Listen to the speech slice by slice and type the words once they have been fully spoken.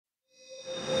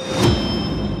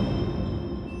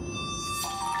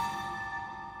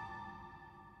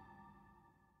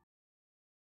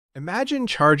Imagine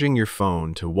charging your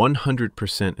phone to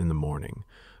 100% in the morning,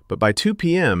 but by 2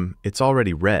 p.m., it's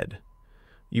already red.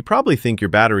 You probably think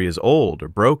your battery is old or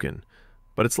broken,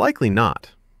 but it's likely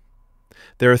not.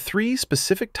 There are three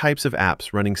specific types of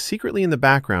apps running secretly in the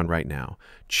background right now,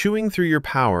 chewing through your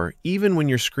power even when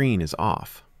your screen is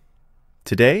off.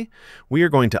 Today, we are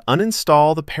going to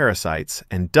uninstall the parasites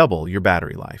and double your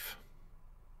battery life.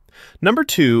 Number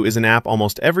 2 is an app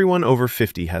almost everyone over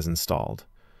 50 has installed.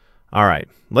 All right,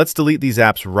 let's delete these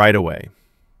apps right away.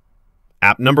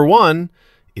 App number 1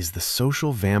 is the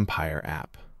social vampire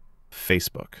app,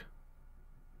 Facebook.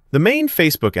 The main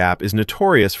Facebook app is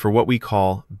notorious for what we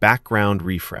call background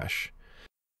refresh.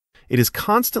 It is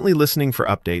constantly listening for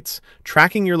updates,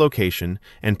 tracking your location,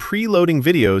 and preloading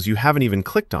videos you haven't even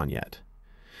clicked on yet.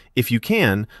 If you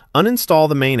can, uninstall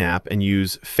the main app and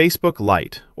use Facebook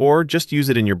Lite, or just use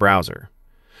it in your browser.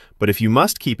 But if you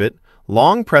must keep it,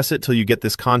 long press it till you get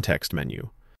this context menu.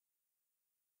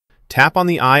 Tap on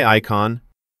the eye icon,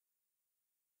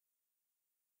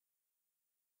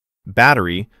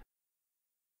 Battery,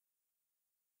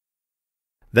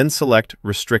 then select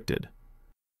Restricted.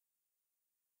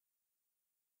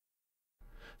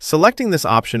 Selecting this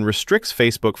option restricts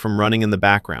Facebook from running in the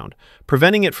background,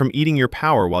 preventing it from eating your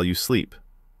power while you sleep.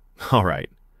 All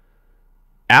right.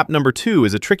 App number 2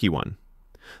 is a tricky one.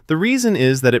 The reason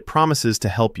is that it promises to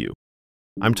help you.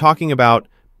 I'm talking about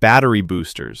battery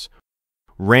boosters,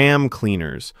 RAM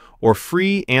cleaners, or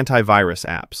free antivirus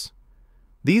apps.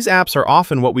 These apps are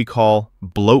often what we call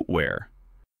bloatware.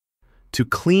 To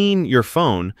clean your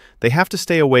phone, they have to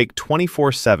stay awake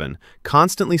 24/7,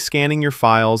 constantly scanning your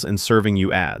files and serving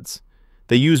you ads.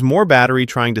 They use more battery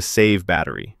trying to save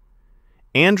battery.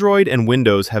 Android and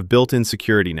Windows have built-in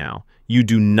security now. You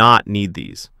do not need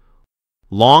these.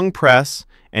 Long press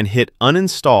and hit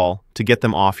uninstall to get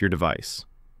them off your device.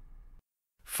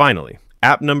 Finally,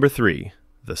 app number 3,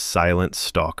 the silent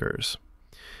stalkers.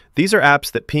 These are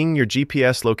apps that ping your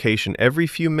GPS location every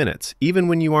few minutes, even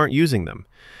when you aren't using them.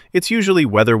 It's usually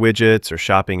weather widgets or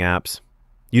shopping apps.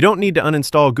 You don't need to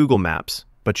uninstall Google Maps,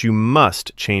 but you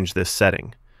must change this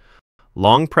setting.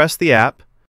 Long press the app,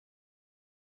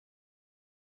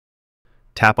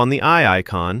 tap on the eye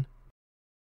icon,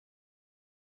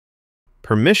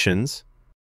 Permissions,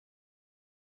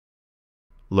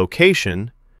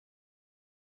 Location,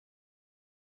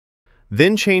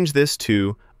 then change this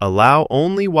to Allow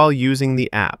only while using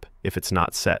the app if it's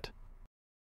not set.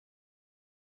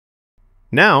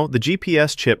 Now, the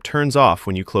GPS chip turns off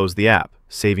when you close the app,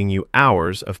 saving you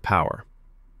hours of power.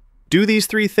 Do these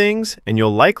 3 things, and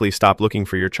you'll likely stop looking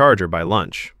for your charger by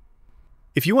lunch.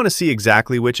 If you want to see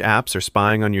exactly which apps are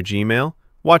spying on your Gmail,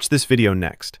 watch this video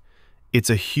next.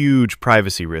 It's a huge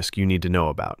privacy risk you need to know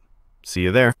about. See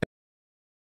you there.